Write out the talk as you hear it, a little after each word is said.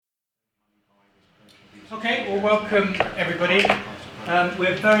Okay, well, welcome everybody.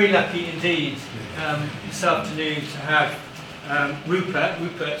 We're very lucky indeed this afternoon to have Rupert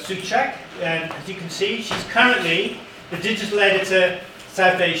Suchak. And as you can see, she's currently the digital editor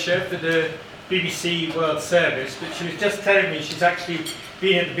South Asia for the BBC World Service, but she was just telling me she's actually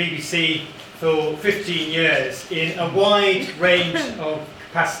been at the BBC for 15 years in a wide range of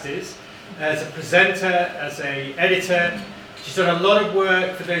capacities, as a presenter, as an editor. She's done a lot of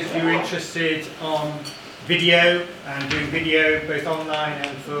work, for those of you who are interested, on video and doing video both online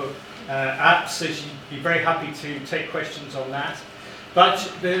and for apps, so she'd be very happy to take questions on that.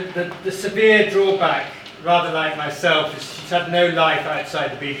 But the severe drawback, rather like myself, is she's had no life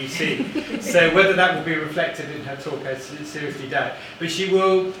outside the BBC. So whether that will be reflected in her talk, I seriously doubt. But she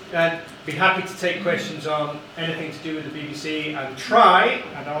will be happy to take questions on anything to do with the BBC and try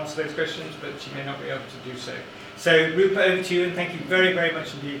and answer those questions, but she may not be able to do so. So Rupert, over to you, and thank you very, very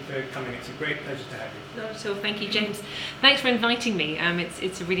much indeed for coming. It's a great pleasure to have you. Not at all. Thank you, James. Thanks for inviting me.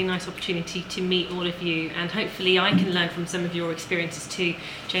 It's a really nice opportunity to meet all of you, and hopefully I can learn from some of your experiences too.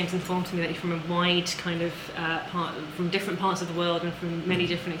 James informed me that you're from a wide kind of from different parts of the world and from many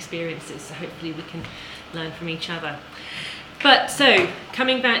different experiences, so hopefully we can learn from each other. But so,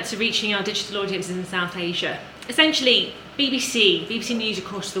 coming back to reaching our digital audiences in South Asia, essentially BBC News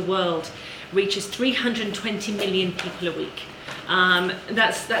across the world reaches 320 million people a week.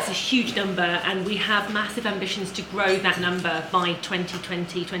 That's a huge number, and we have massive ambitions to grow that number by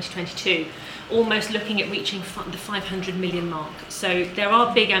 2020, 2022, almost looking at reaching the 500 million mark. So there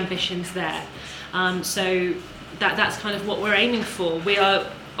are big ambitions there. So that's kind of what we're aiming for. We are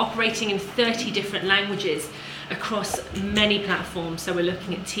operating in 30 different languages across many platforms. So we're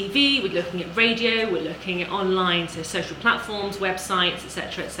looking at TV, we're looking at radio, we're looking at online, so social platforms, websites,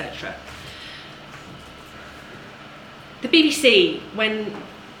 etc., etc. The BBC,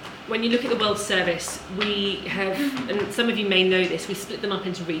 when you look at the World Service, we have, and some of you may know this, we split them up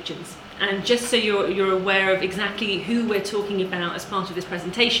into regions. And just so you're aware of exactly who we're talking about as part of this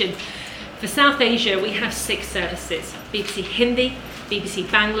presentation, for South Asia we have 6 services: BBC Hindi, BBC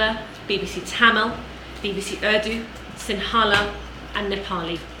Bangla, BBC Tamil, BBC Urdu, Sinhala and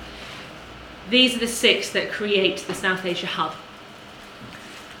Nepali. These are the 6 that create the South Asia hub.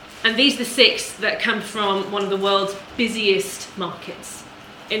 And these are the 6 that come from one of the world's busiest markets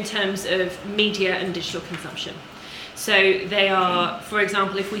in terms of media and digital consumption. So they are, for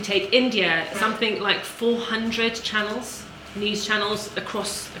example, if we take India, something like 400 channels, news channels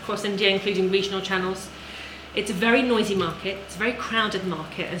across India, including regional channels. It's a very noisy market, it's a very crowded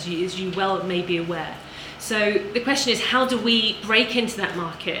market, as you well may be aware. So the question is, how do we break into that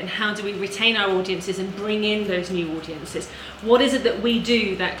market, and how do we retain our audiences and bring in those new audiences? What is it that we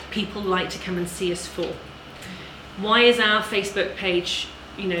do that people like to come and see us for? Why is our Facebook page,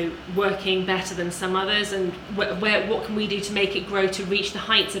 working better than some others, and what can we do to make it grow to reach the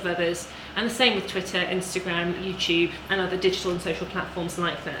heights of others? And the same with Twitter, Instagram, YouTube, and other digital and social platforms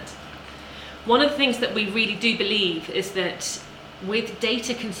like that. One of the things that we really do believe is that with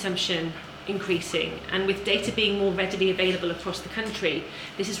data consumption increasing and with data being more readily available across the country,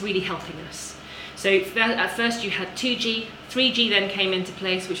 this is really helping us. So at first you had 2G, 3G then came into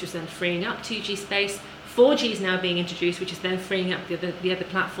place, which was then freeing up 2G space. 4G is now being introduced, which is then freeing up the other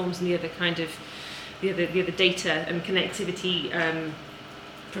platforms and the other data and connectivity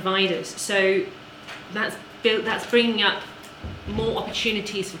providers. So that's bringing up more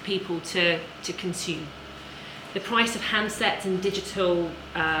opportunities for people to consume. The price of handsets and digital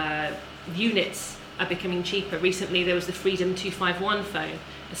units are becoming cheaper. Recently there was the Freedom 251 phone,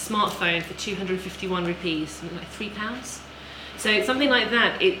 a smartphone for 251 rupees, something like £3. So something like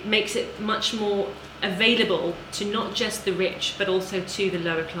that, it makes it much more available to not just the rich, but also to the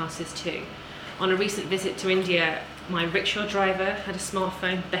lower classes too. On a recent visit to India, my rickshaw driver had a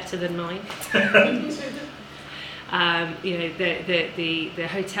smartphone better than mine. The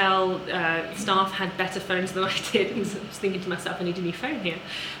hotel staff had better phones than I did. I was thinking to myself, I need a new phone here.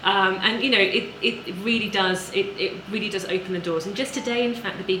 It really does open the doors. And just today, in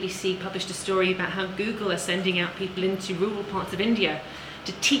fact, the BBC published a story about how Google are sending out people into rural parts of India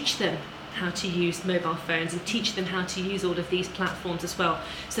to teach them how to use mobile phones and teach them how to use all of these platforms as well.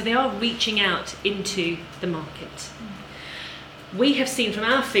 So they are reaching out into the market. We have seen from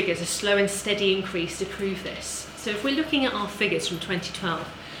our figures a slow and steady increase to prove this. So if we're looking at our figures from 2012,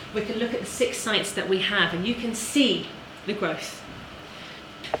 we can look at the 6 sites that we have, and you can see the growth.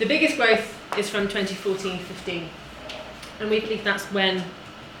 The biggest growth is from 2014-15, and we believe that's when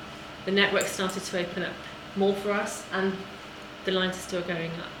the network started to open up more for us, and the lines are still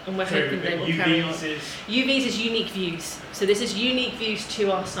going up, and we're hoping they will carry on. UVs is unique views. So this is unique views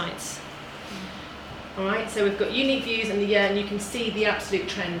to our sites. All right, so we've got unique views in the year, and you can see the absolute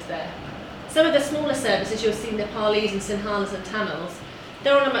trend there. Some of the smaller services, you'll see Nepalese and Sinhalis and Tamils,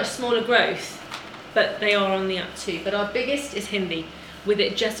 they're on a much smaller growth, but they are on the up too. But our biggest is Hindi, with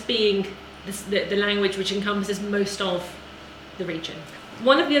it just being the language which encompasses most of the region.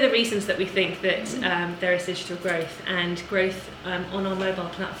 One of the other reasons that we think that there is digital growth and growth on our mobile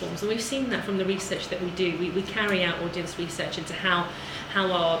platforms, and we've seen that from the research that we do, we carry out audience research into how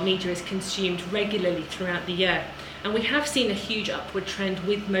our media is consumed regularly throughout the year. And we have seen a huge upward trend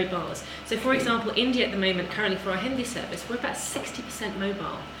with mobiles. So for example, India at the moment, currently for our Hindi service, we're about 60%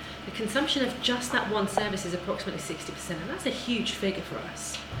 mobile. The consumption of just that one service is approximately 60%, and that's a huge figure for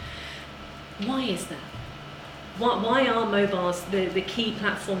us. Why is that? Why are mobiles the key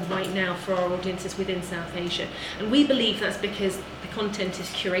platform right now for our audiences within South Asia? And we believe that's because the content is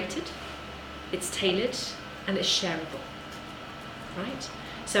curated, it's tailored, and it's shareable, right?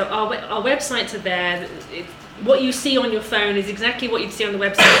 So our websites are there. What you see on your phone is exactly what you'd see on the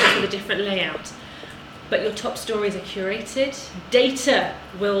website, just with a different layout. But your top stories are curated. Data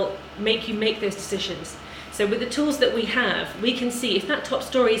will make you make those decisions. So with the tools that we have, we can see if that top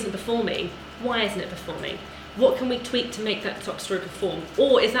story isn't performing, why isn't it performing? What can we tweak to make that top story perform?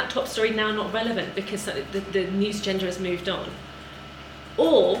 Or is that top story now not relevant because the news agenda has moved on?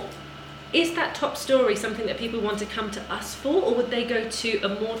 Or is that top story something that people want to come to us for, or would they go to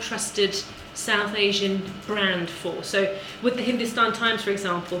a more trusted South Asian brand for? So would the Hindustan Times, for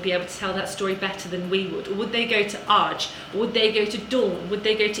example, be able to tell that story better than we would? Or would they go to Aaj? Or would they go to Dawn? Would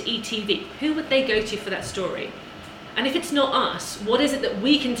they go to ETV? Who would they go to for that story? And if it's not us, what is it that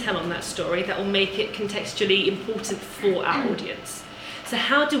we can tell on that story that will make it contextually important for our audience? So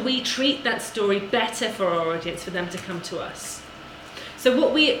how do we treat that story better for our audience for them to come to us? So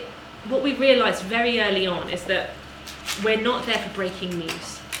what we realised very early on is that we're not there for breaking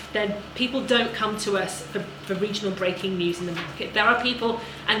news. Then people don't come to us for regional breaking news in the market. There are people,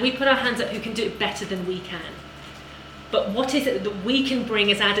 and we put our hands up, who can do it better than we can. But what is it that we can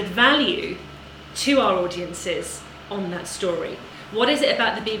bring as added value to our audiences on that story? What is it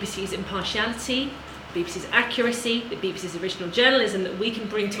about the BBC's impartiality, the BBC's accuracy, the BBC's original journalism that we can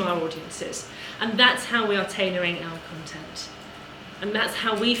bring to our audiences? And that's how we are tailoring our content. And that's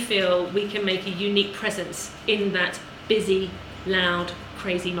how we feel we can make a unique presence in that busy, loud,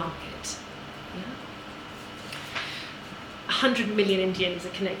 crazy market. Yeah? 100 million Indians are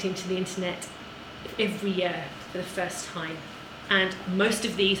connecting to the internet every year for the first time. And most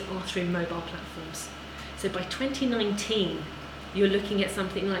of these are through mobile platforms. So by 2019, you're looking at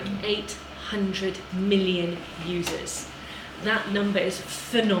something like 800 million users. That number is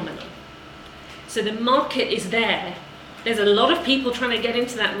phenomenal. So the market is there. There's a lot of people trying to get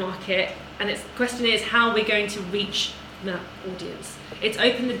into that market, and the question is, how are we going to reach that audience? It's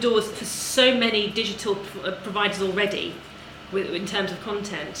opened the doors for so many digital providers already in terms of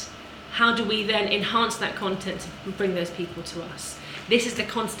content. How do we then enhance that content to bring those people to us? This is the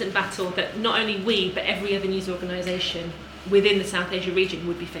constant battle that not only we, but every other news organisation within the South Asia region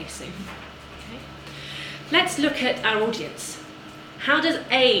would be facing. Okay. Let's look at our audience. How does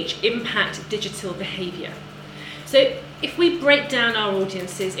age impact digital behaviour? So if we break down our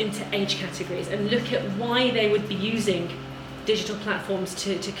audiences into age categories and look at why they would be using digital platforms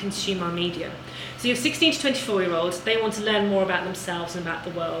to consume our media. So your 16 to 24-year-olds, they want to learn more about themselves and about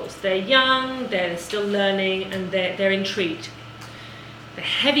the world. They're young, they're still learning, and they're intrigued. They're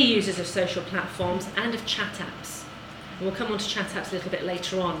heavy users of social platforms and of chat apps. And we'll come on to chat apps a little bit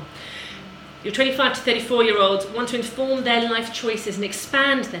later on. Your 25 to 34-year-olds want to inform their life choices and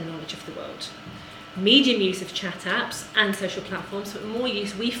expand their knowledge of the world. Medium use of chat apps and social platforms, but more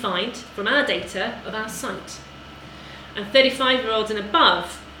use we find from our data of our site. And 35-year-olds and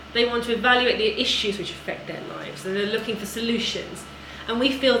above, they want to evaluate the issues which affect their lives, and they're looking for solutions. And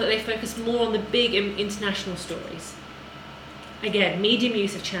we feel that they focus more on the big international stories. Again, medium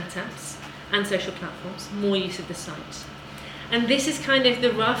use of chat apps and social platforms, more use of the site. And this is kind of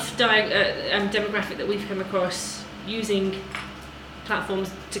the rough demographic that we've come across using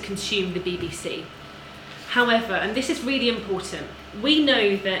platforms to consume the BBC. However, and this is really important, we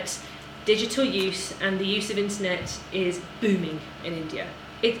know that digital use and the use of internet is booming in India.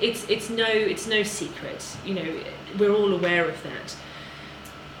 It's no secret, we're all aware of that.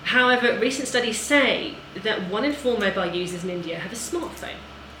 However, recent studies say that 1 in 4 mobile users in India have a smartphone.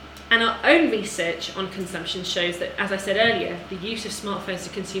 And our own research on consumption shows that, as I said earlier, the use of smartphones to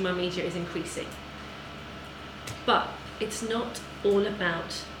consume our media is increasing. But it's not all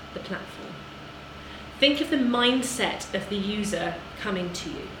about the platform. Think of the mindset of the user coming to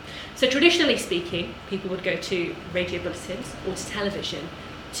you. So traditionally speaking, people would go to radio bulletins or to television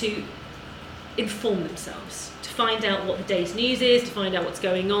to inform themselves, to find out what the day's news is, to find out what's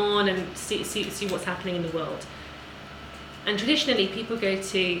going on and see what's happening in the world. And traditionally people go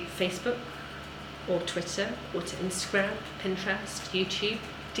to Facebook or Twitter or to Instagram, Pinterest, YouTube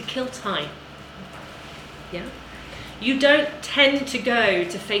to kill time. Yeah? You don't tend to go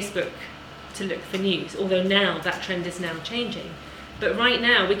to Facebook to look for news, although now that trend is now changing. But right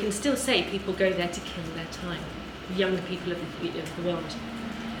now we can still say people go there to kill their time, young people of the world.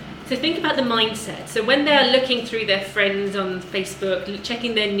 So think about the mindset. So when they're looking through their friends on Facebook,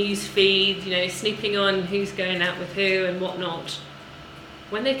 checking their news feed, snooping on who's going out with who and whatnot,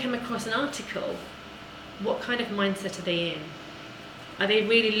 when they come across an article, what kind of mindset are they in? Are they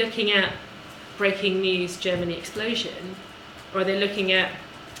really looking at breaking news, Germany explosion? Or are they looking at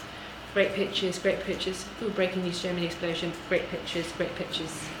great pictures, ooh, breaking news, Germany explosion, great pictures.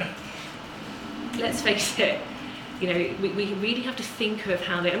 Let's face it, we really have to think of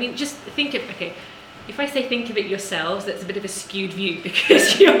how just think of, okay, if I say think of it yourselves, that's a bit of a skewed view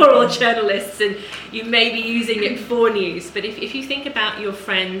because you're all journalists and you may be using it for news. But if you think about your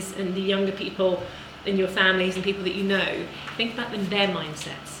friends and the younger people in your families and people that you know, think about their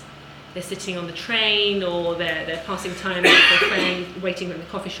mindsets. They're sitting on the train or they're passing time with their friend, waiting in the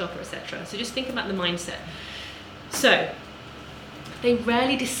coffee shop, etc. So just think about the mindset. So they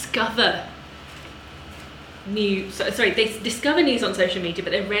rarely discover news. They discover news on social media,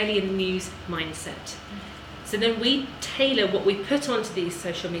 but they're rarely in the news mindset. So then we tailor what we put onto these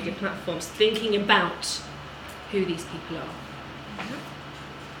social media platforms, thinking about who these people are.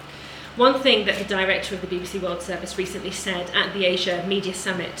 One thing that the director of the BBC World Service recently said at the Asia Media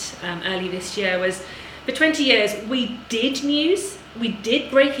Summit early this year was, for 20 years we did news, we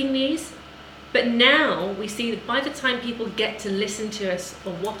did breaking news, but now we see that by the time people get to listen to us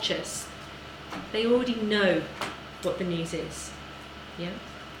or watch us, they already know what the news is. Yeah?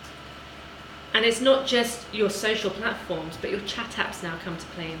 And it's not just your social platforms, but your chat apps now come to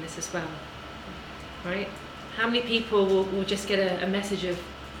play in this as well. Right? How many people will just get a message of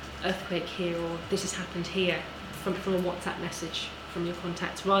earthquake here or this has happened here from a WhatsApp message from your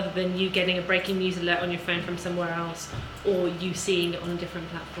contacts, rather than you getting a breaking news alert on your phone from somewhere else or you seeing it on a different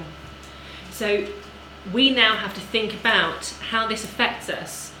platform. So we now have to think about how this affects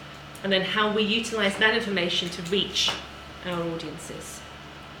us and then how we utilise that information to reach our audiences.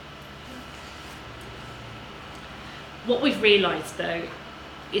 What we've realised though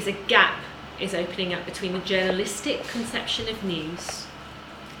is a gap is opening up between the journalistic conception of news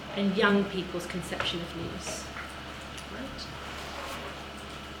and young people's conception of news. Right?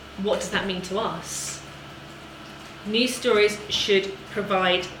 What does that mean to us? News stories should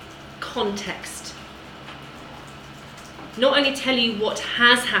provide context. Not only tell you what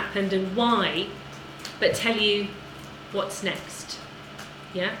has happened and why, but tell you what's next.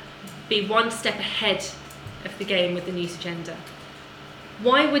 Yeah? Be one step ahead of the game with the news agenda.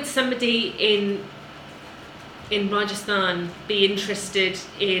 Why would somebody in Rajasthan be interested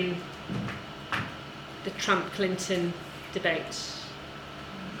in the Trump-Clinton debate?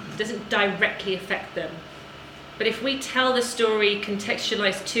 It doesn't directly affect them. But if we tell the story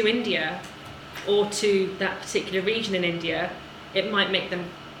contextualized to India or to that particular region in India, it might make them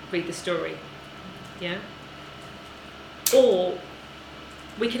read the story. Yeah? Or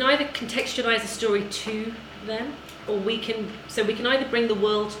we can either contextualize the story to them, or we can either bring the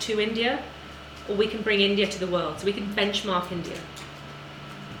world to India, or we can bring India to the world. So we can benchmark India.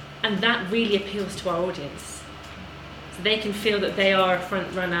 And that really appeals to our audience. So they can feel that they are a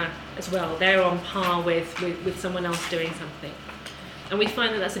front runner as well. They're on par with someone else doing something. And we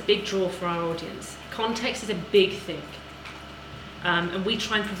find that that's a big draw for our audience. Context is a big thing. And we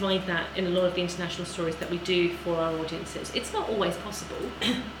try and provide that in a lot of the international stories that we do for our audiences. It's not always possible.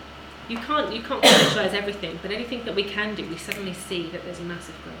 You can't contextualize everything, but anything that we can do, we suddenly see that there's a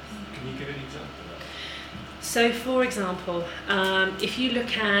massive growth. Can you give an example of that? So, for example, if you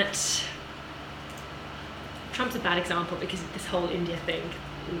look at Trump's a bad example because of this whole India thing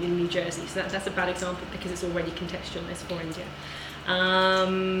in New Jersey. So that's a bad example because it's already contextualized for India.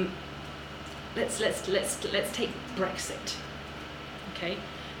 Let's take Brexit. Okay,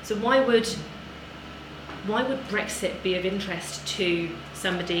 so why would Brexit be of interest to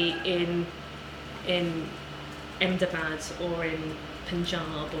somebody in Ahmedabad or in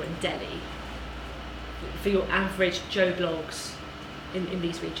Punjab or in Delhi? For your average Joe Blogs in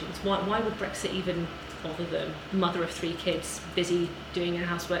these regions, why would Brexit even bother them? Mother of 3 kids, busy doing her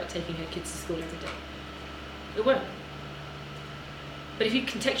housework, taking her kids to school every day. It won't. But if you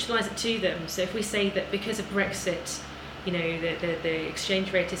contextualise it to them, so if we say that because of Brexit, the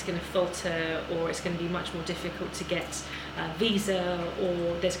exchange rate is going to falter, or it's going to be much more difficult to get visa,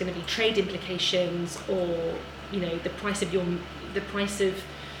 or there's going to be trade implications, or the price of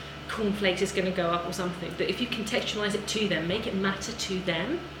cornflakes is going to go up or something. But if you contextualize it to them, make it matter to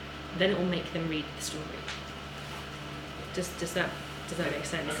them, then it will make them read the story. Does that make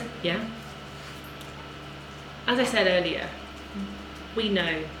sense? Yeah. As I said earlier, we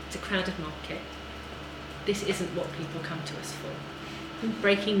know it's a crowded market. This isn't what people come to us for.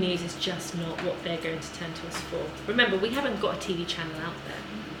 Breaking news is just not what they're going to turn to us for. Remember, we haven't got a TV channel out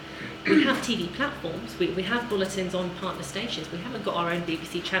there. We have TV platforms, we have bulletins on partner stations. We haven't got our own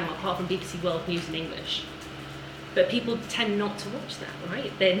BBC channel apart from BBC World News in English. But people tend not to watch that,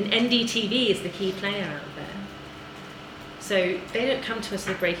 right? Then NDTV is the key player out there. So they don't come to us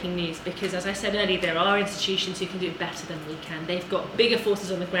for breaking news because, as I said earlier, there are institutions who can do it better than we can. They've got bigger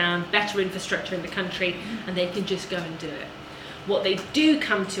forces on the ground, better infrastructure in the country, and they can just go and do it. What they do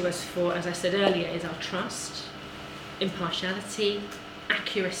come to us for, as I said earlier, is our trust, impartiality,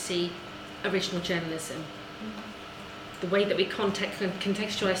 accuracy, original journalism. The way that we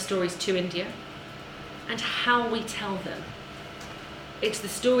contextualize stories to India, and how we tell them. It's the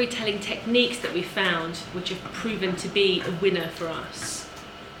storytelling techniques that we found which have proven to be a winner for us.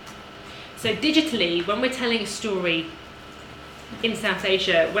 So digitally, when we're telling a story in South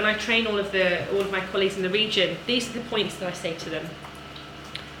Asia, when I train all of my colleagues in the region, these are the points that I say to them.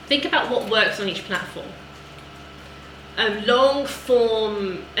 Think about what works on each platform. A long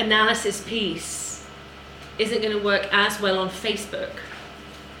form analysis piece isn't going to work as well on Facebook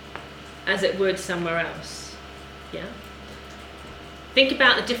as it would somewhere else. Yeah? Think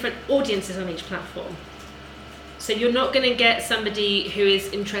about the different audiences on each platform. So you're not going to get somebody who is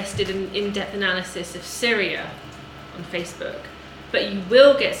interested in in-depth analysis of Syria on Facebook, but you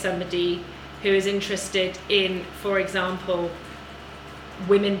will get somebody who is interested in, for example,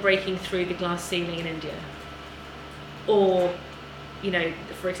 women breaking through the glass ceiling in India. Or,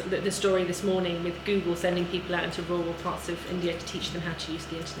 for example, the story this morning with Google sending people out into rural parts of India to teach them how to use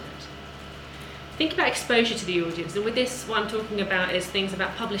the internet. Think about exposure to the audience, and with this, what I'm talking about is things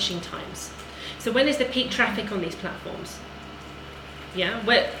about publishing times. So when is the peak traffic on these platforms? Yeah.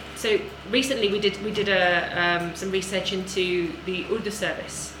 So recently we did some research into the Urdu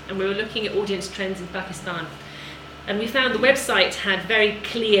service, and we were looking at audience trends in Pakistan, and we found the website had very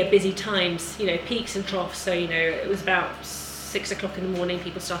clear busy times, peaks and troughs. So it was about 6 o'clock in the morning.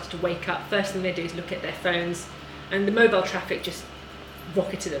 People started to wake up. First thing they do is look at their phones, and the mobile traffic just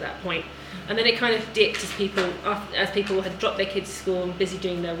rocketed at that point. And then it kind of dipped as people had dropped their kids to school and busy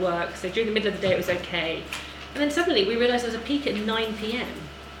doing their work. So during the middle of the day it was okay. And then suddenly we realised there was a peak at 9 p.m.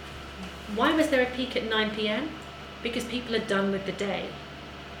 Why was there a peak at 9 p.m? Because people are done with the day.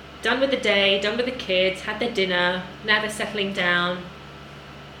 Done with the day, done with the kids, had their dinner, now they're settling down,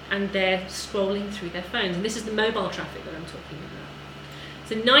 and they're scrolling through their phones. And this is the mobile traffic that I'm talking about.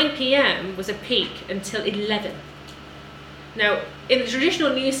 So 9 p.m. was a peak until 11. Now, in the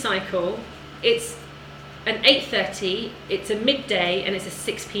traditional news cycle, it's an 8:30, it's a midday, and it's a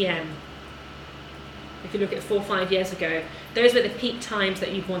 6 p.m. If you look at 4 or 5 years ago, those were the peak times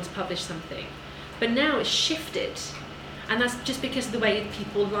that you'd want to publish something. But now it's shifted, and that's just because of the way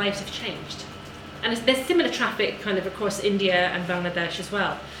people's lives have changed. And there's similar traffic kind of across India and Bangladesh as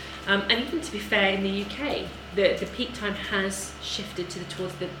well. And even to be fair, in the UK, the peak time has shifted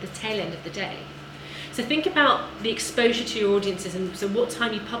towards the tail end of the day. So think about the exposure to your audiences, and so what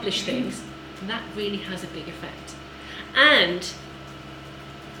time you publish things, that really has a big effect. And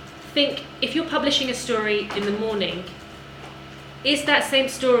think, if you're publishing a story in the morning, is that same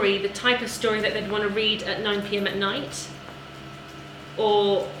story the type of story that they'd want to read at 9 p.m. at night?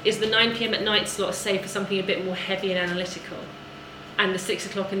 Or is the 9 p.m. at night slot saved for something a bit more heavy and analytical? And the 6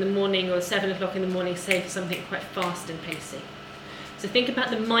 o'clock in the morning or 7 o'clock in the morning saved for something quite fast and pacey? So think about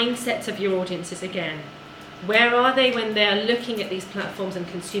the mindsets of your audiences again. Where are they when they're looking at these platforms and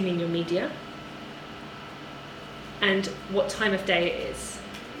consuming your media? And what time of day it is.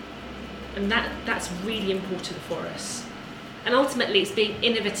 And that's really important for us. And ultimately, it's being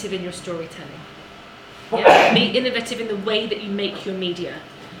innovative in your storytelling. Yeah? Be innovative in the way that you make your media.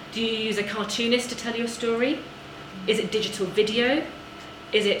 Do you use a cartoonist to tell your story? Is it digital video?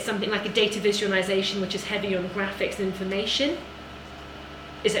 Is it something like a data visualization, which is heavy on graphics and information?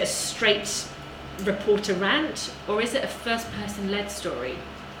 Is it a straight reporter rant? Or is it a first-person led story?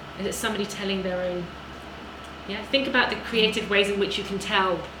 Is it somebody telling their own? Yeah. Think about the creative ways in which you can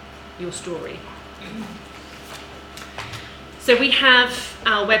tell your story. So we have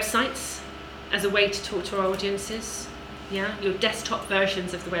our websites as a way to talk to our audiences. Yeah, your desktop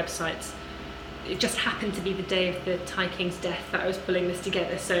versions of the websites. It just happened to be the day of the Thai King's death that I was pulling this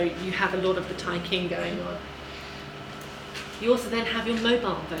together, so you have a lot of the Thai King going on. You also then have your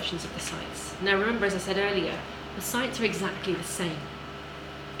mobile versions of the sites. Now remember, as I said earlier, the sites are exactly the same.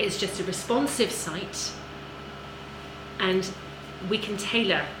 It's just a responsive site, and we can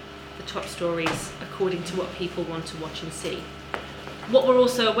tailor the top stories according to what people want to watch and see. What we're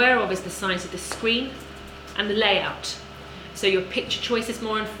also aware of is the size of the screen and the layout. So your picture choice is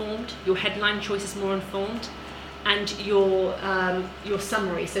more informed, your headline choice is more informed, and your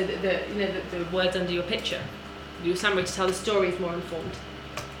summary, so that the words under your picture, your summary to tell the story is more informed.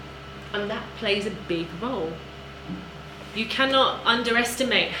 And that plays a big role. You cannot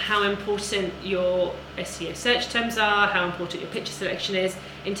underestimate how important your SEO search terms are, how important your picture selection is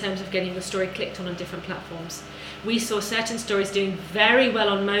in terms of getting your story clicked on different platforms. We saw certain stories doing very well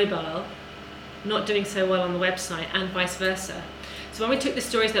on mobile, not doing so well on the website, and vice versa. So when we took the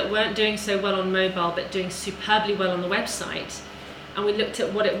stories that weren't doing so well on mobile but doing superbly well on the website, and we looked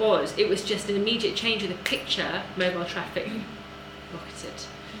at what it was just an immediate change in the picture, mobile traffic rocketed.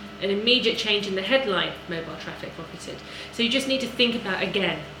 An immediate change in the headline, mobile traffic rocketed. So you just need to think about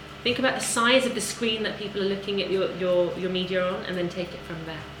the size of the screen that people are looking at your media on, and then take it from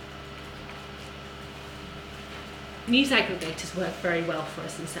there. News aggregators work very well for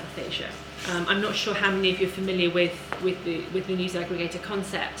us in South Asia. I'm not sure how many of you are familiar with the news aggregator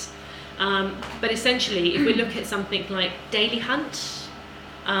concept, but essentially, if we look at something like Daily Hunt,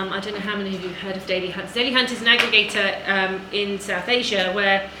 I don't know how many of you have heard of Daily Hunt. Daily Hunt is an aggregator in South Asia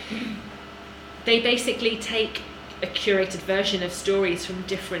where they basically take a curated version of stories from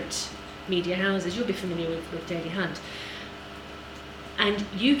different media houses. You'll be familiar with Daily Hunt. And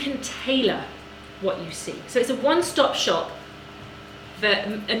you can tailor what you see. So it's a one-stop shop for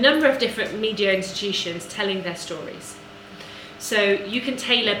a number of different media institutions telling their stories. So you can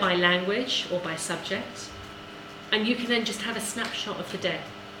tailor by language or by subject, and you can then just have a snapshot of the day.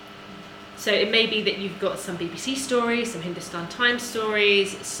 So it may be that you've got some BBC stories, some Hindustan Times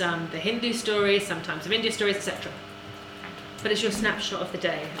stories, some The Hindu stories, some Times of India stories, etc. But it's your snapshot of the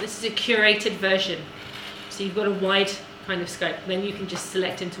day. This is a curated version. So you've got a wide kind of scope. Then you can just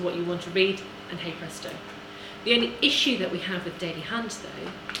select into what you want to read, and hey presto. The only issue that we have with Daily Hunt,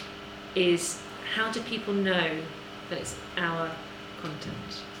 though, is how do people know that it's our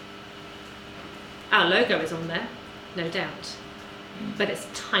content? Our logo is on there, no doubt, but it's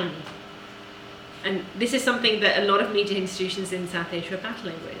tiny. And this is something that a lot of media institutions in South Asia are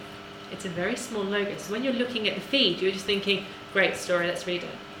battling with. It's a very small logo. So when you're looking at the feed, you're just thinking, great story, let's read it.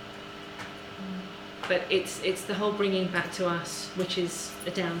 But it's the whole bringing back to us, which is a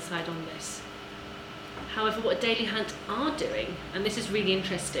downside on this. However, what Daily Hunt are doing, and this is really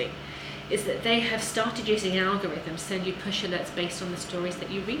interesting, is that they have started using algorithms to send you push alerts based on the stories that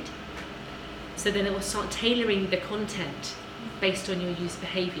you read. So then it will start tailoring the content based on your user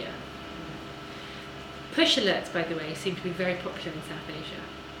behaviour. Push alerts, by the way, seem to be very popular in South Asia.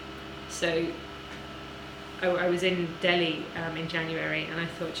 So I was in Delhi in January, and I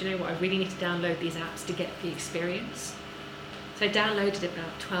thought, you know what, I really need to download these apps to get the experience. So I downloaded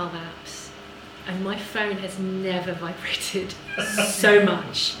about 12 apps, and my phone has never vibrated so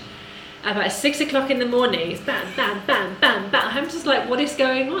much. About 6 o'clock in the morning, it's bam, bam, bam, bam, bam. I'm just like, what is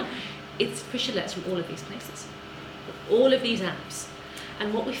going on? It's push alerts from all of these places, all of these apps.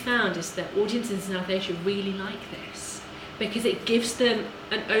 And what we found is that audiences in South Asia really like this because it gives them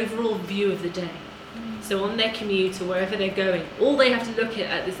an overall view of the day. So on their commute or wherever they're going, all they have to look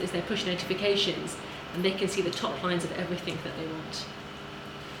at is their push notifications, and they can see the top lines of everything that they want.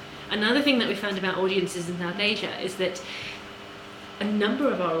 Another thing that we found about audiences in South Asia is that a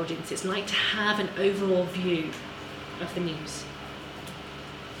number of our audiences like to have an overall view of the news.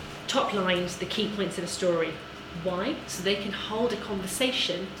 Top lines, the key points of a story. Why? So they can hold a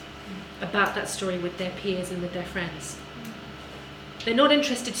conversation about that story with their peers and with their friends. They're not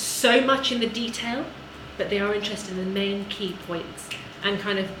interested so much in the detail, but they are interested in the main key points and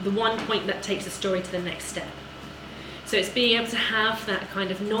kind of the one point that takes the story to the next step. So it's being able to have that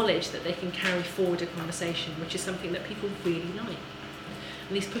kind of knowledge that they can carry forward a conversation, which is something that people really like.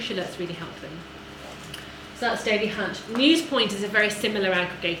 And these push alerts really help them. So that's Daily Hunt. Newspoint is a very similar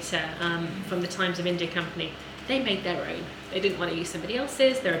aggregator from the Times of India company. They made their own. They didn't want to use somebody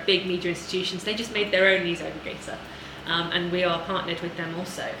else's. They're a big media institutions. They just made their own news aggregator. And we are partnered with them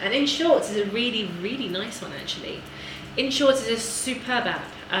also. And InShorts is a really, really nice one, actually. InShorts is a superb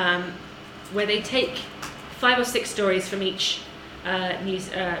app where they take 5 or 6 stories from each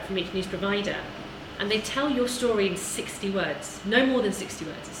news provider, and they tell your story in 60 words. No more than 60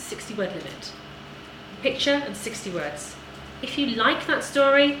 words. It's a 60-word limit. Picture and 60 words. If you like that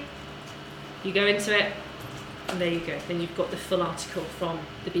story, you go into it, and there you go. Then you've got the full article from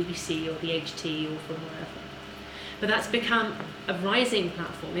the BBC or the HT or from wherever. But that's become a rising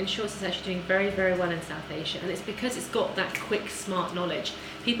platform. InShorts is actually doing very, very well in South Asia, and it's because it's got that quick, smart knowledge.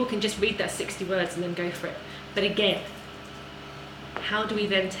 People can just read that 60 words and then go for it. But again, how do we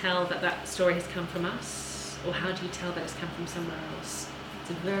then tell that that story has come from us? Or how do you tell that it's come from somewhere else? It's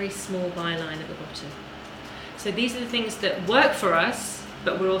a very small byline at the bottom. So these are the things that work for us,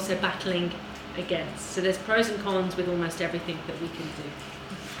 but we're also battling against. So there's pros and cons with almost everything that we can do.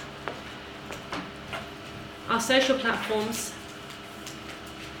 Our social platforms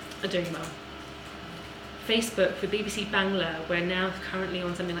are doing well. Facebook, for BBC Bangla, we're now currently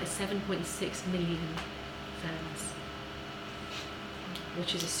on something like 7.6 million fans,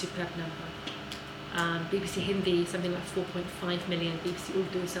 which is a superb number. BBC Hindi, something like 4.5 million. BBC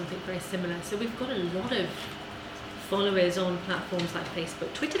Urdu, something very similar. So we've got a lot of followers on platforms like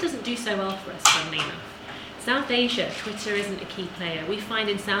Facebook. Twitter doesn't do so well for us, funnily enough. South Asia, Twitter isn't a key player. We find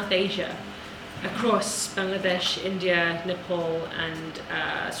in South Asia, across Bangladesh, India, Nepal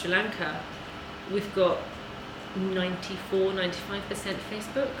and Sri Lanka, we've got 94-95%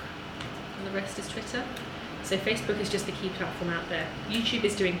 Facebook and the rest is Twitter. So Facebook is just the key platform out there. YouTube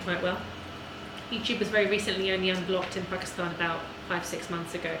is doing quite well. YouTube was very recently only unblocked in Pakistan about 5-6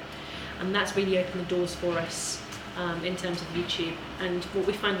 months ago, and that's really opened the doors for us in terms of YouTube. And what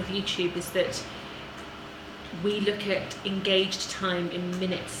we find with YouTube is that we look at engaged time in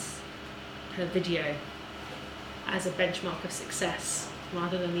minutes per video as a benchmark of success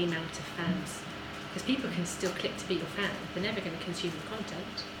rather than the amount of fans, because people can still click to be your fan. They're never going to consume the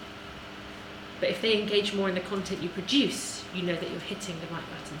content, but if they engage more in the content you produce, you know that you're hitting the right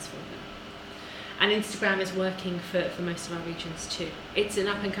buttons for them. And Instagram is working for most of our regions too. It's an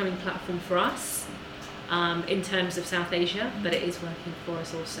up and coming platform for us in terms of South Asia, but it is working for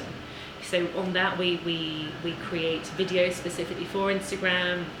us also. So on that we create videos specifically for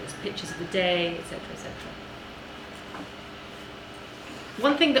Instagram, there's pictures of the day, etc., etc.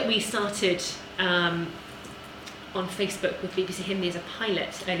 One thing that we started on Facebook with BBC Hindi as a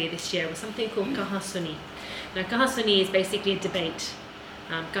pilot earlier this year was something called Kahasuni. Now Kahasuni is basically a debate.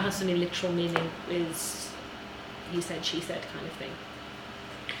 Kahasuni literal meaning is he said, she said kind of thing.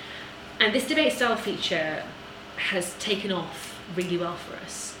 And this debate style feature has taken off really well for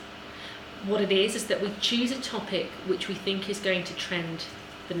us. What it is that we choose a topic which we think is going to trend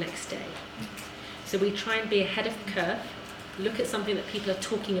the next day. So we try and be ahead of the curve, look at something that people are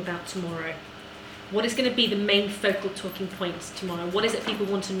talking about tomorrow. What is going to be the main focal talking points tomorrow? What is it people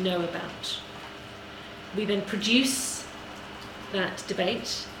want to know about? We then produce that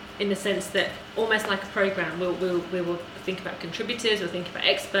debate in the sense that almost like a program, we will think about contributors, we'll think about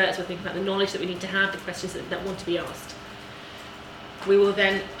experts, we'll think about the knowledge that we need to have, the questions that want to be asked. We will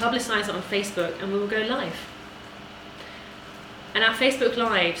then publicise it on Facebook and we will go live. And our Facebook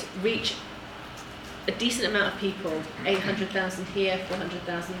Lives reach a decent amount of people, 800,000 here,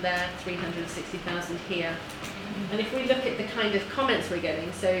 400,000 there, 360,000 here. And if we look at the kind of comments we're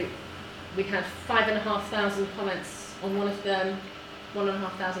getting, so we had 5,500 comments on one of them,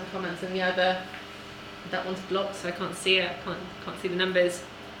 1,500 comments on the other. That one's blocked, so I can't see it, can't see the numbers.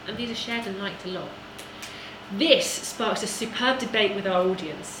 And these are shared and liked a lot. This sparks a superb debate with our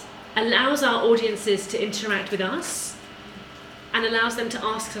audience, allows our audiences to interact with us, and allows them to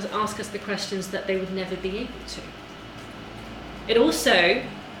ask us the questions that they would never be able to. It also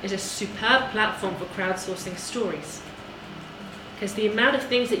is a superb platform for crowdsourcing stories, because the amount of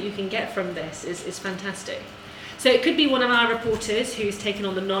things that you can get from this is fantastic. So it could be one of our reporters who's taken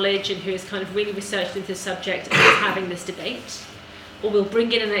on the knowledge and who has kind of really researched into the subject and is having this debate, or we'll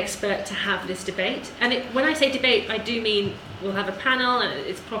bring in an expert to have this debate. And when I say debate, I do mean we'll have a panel and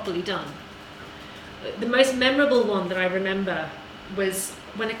it's properly done. The most memorable one that I remember was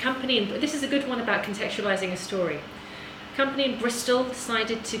when a company, and this is a good one about contextualising a story. A company in Bristol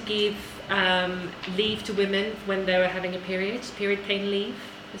decided to give leave to women when they were having a period pain leave.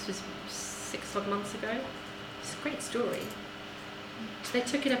 This was 6 odd months ago. It's a great story. So they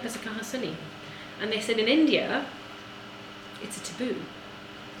took it up as a kahasuni. And they said in India, it's a taboo.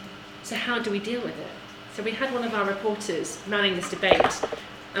 So how do we deal with it? So we had one of our reporters manning this debate,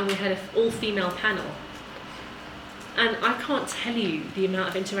 and we had an all-female panel. And I can't tell you the amount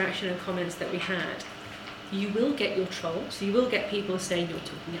of interaction and comments that we had. You will get your trolls, you will get people saying you're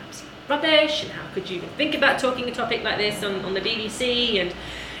talking absolute rubbish, and how could you even think about talking a topic like this on the BBC, and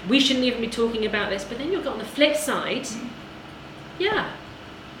we shouldn't even be talking about this. But then you've got on the flip side, yeah,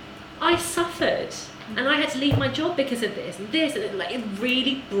 I suffered, and I had to leave my job because of this, and it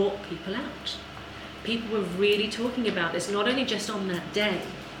really brought people out. People were really talking about this, not only just on that day,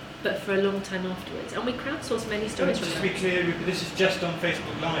 but for a long time afterwards. And we crowdsource many stories Just to from be that. clear, this is just on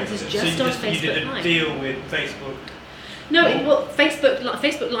Facebook Live. This is so just you on you Facebook did a Live. deal with Facebook. No, well,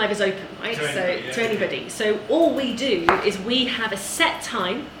 Facebook Live is open, right? To anybody, yeah. To anybody. So all we do is we have a set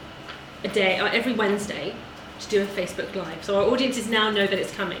time, a day, or every Wednesday, to do a Facebook Live. So our audiences now know that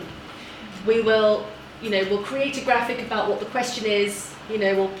it's coming. We will, we'll create a graphic about what the question is.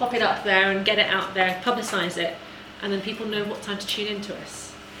 We'll pop it up there and get it out there, publicise it, and then people know what time to tune into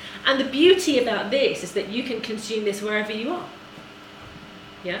us. And the beauty about this is that you can consume this wherever you are.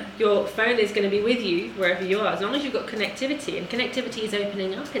 Yeah, your phone is going to be with you wherever you are, as long as you've got connectivity, and connectivity is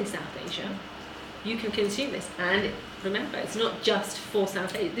opening up in South Asia. You can consume this, and remember, it's not just for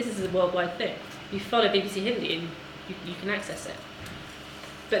South Asia. This is a worldwide thing. You follow BBC Hindi, and you can access it.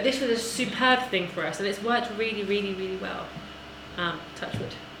 But this was a superb thing for us, and it's worked really, really, really well. Touch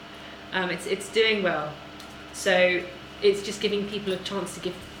wood. It's doing well. So it's just giving people a chance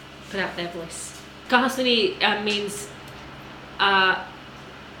to put out their voice. Kahasuni means.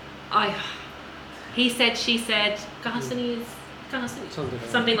 He said, she said, Kahasuni is Kahasuni.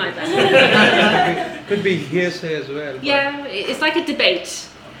 Something like that. Could be hearsay as well. Yeah, it's like a debate.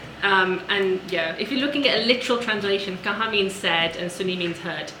 And yeah, if you're looking at a literal translation, Kaha means said and Suni means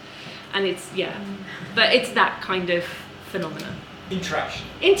heard. And but it's that kind of phenomenon. Interaction,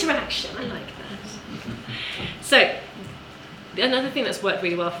 I like that. So, another thing that's worked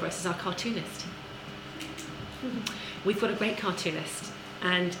really well for us is our cartoonist. We've got a great cartoonist.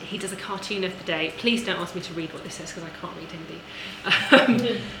 And he does a cartoon of the day. Please don't ask me to read what this says because I can't read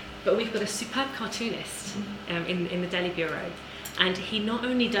Hindi. But we've got a superb cartoonist in the Delhi Bureau. And he not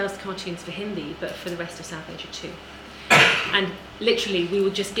only does cartoons for Hindi, but for the rest of South Asia too. And literally, we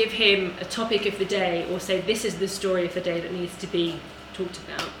will just give him a topic of the day or say, this is the story of the day that needs to be talked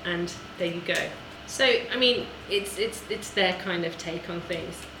about. And there you go. So, I mean, it's their kind of take on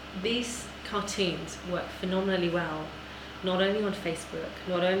things. These cartoons work phenomenally well. Not only on Facebook,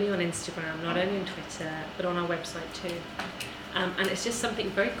 not only on Instagram, not only on Twitter, but on our website too. And it's just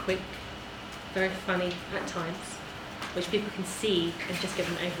something very quick, very funny at times, which people can see and just give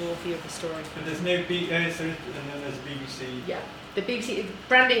an overall view of the story. And there's no and then there's BBC. Yeah, the BBC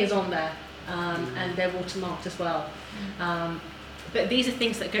branding is on there, and they're watermarked as well. But these are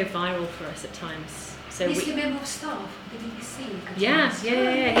things that go viral for us at times. So he's a member of staff of the BBC. Yeah.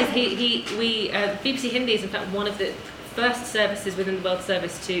 BBC Hindi is in fact one of the first services within the World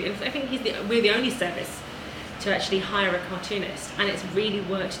Service to, and I think we're the only service to actually hire a cartoonist, and it's really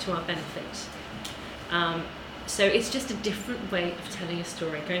worked to our benefit. So it's just a different way of telling a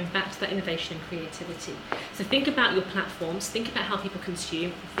story, going back to that innovation and creativity. So think about your platforms, think about how people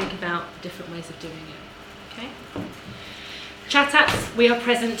consume, think about different ways of doing it. Okay? Chat apps, we are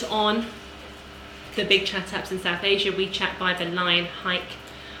present on the big chat apps in South Asia, WeChat, Viber, Line, Hike.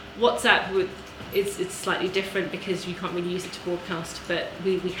 WhatsApp, it's slightly different because you can't really use it to broadcast, but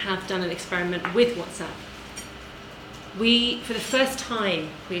we have done an experiment with WhatsApp. We, for the first time,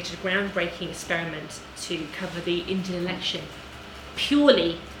 created a groundbreaking experiment to cover the Indian election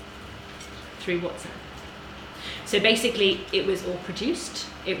purely through WhatsApp. So basically, it was all produced,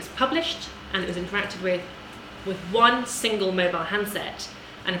 it was published, and it was interacted with one single mobile handset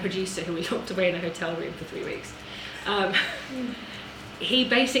and a producer who we locked away in a hotel room for 3 weeks. He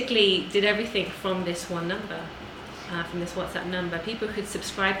basically did everything from this one number, from this WhatsApp number. People could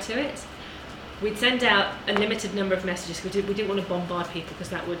subscribe to it. We'd send out a limited number of messages. We didn't want to bombard people because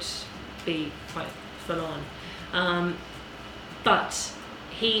that would be quite full on. But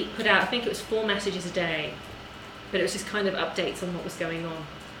he put out, I think it was 4 messages a day, but it was just kind of updates on what was going on.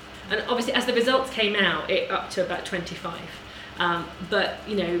 And obviously, as the results came out, it up to about 25. But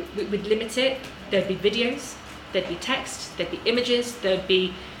we'd limit it. There'd be videos, there'd be text, there'd be images, there'd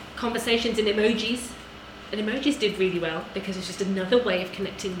be conversations in emojis. And emojis did really well because it's just another way of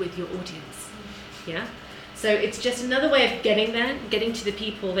connecting with your audience. Yeah. So it's just another way of getting there, getting to the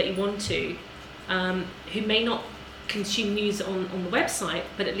people that you want to, who may not consume news on the website,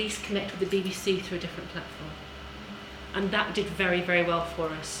 but at least connect with the BBC through a different platform. And that did very, very well for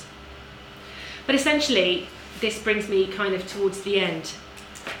us. But essentially, this brings me kind of towards the end.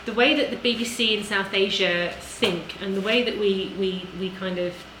 The way that the BBC in South Asia think, and the way that we kind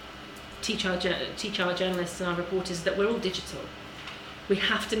of teach our journalists and our reporters, is that we're all digital. We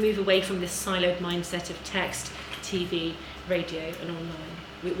have to move away from this siloed mindset of text, TV, radio, and online.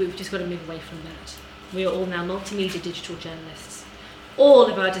 We've just got to move away from that. We are all now multimedia digital journalists. All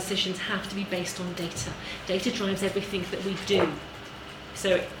of our decisions have to be based on data. Data drives everything that we do.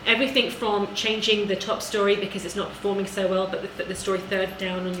 So everything from changing the top story because it's not performing so well, but the story third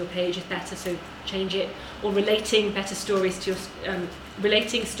down on your page is better, so change it, or relating better stories to your,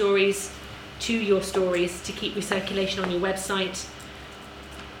 relating stories to your stories to keep recirculation on your website.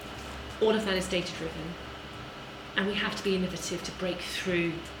 All of that is data driven, and we have to be innovative to break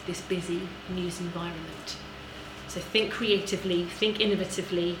through this busy news environment. So think creatively, think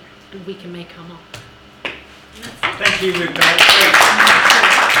innovatively, and we can make our mark. Thank you, Rupert. Great.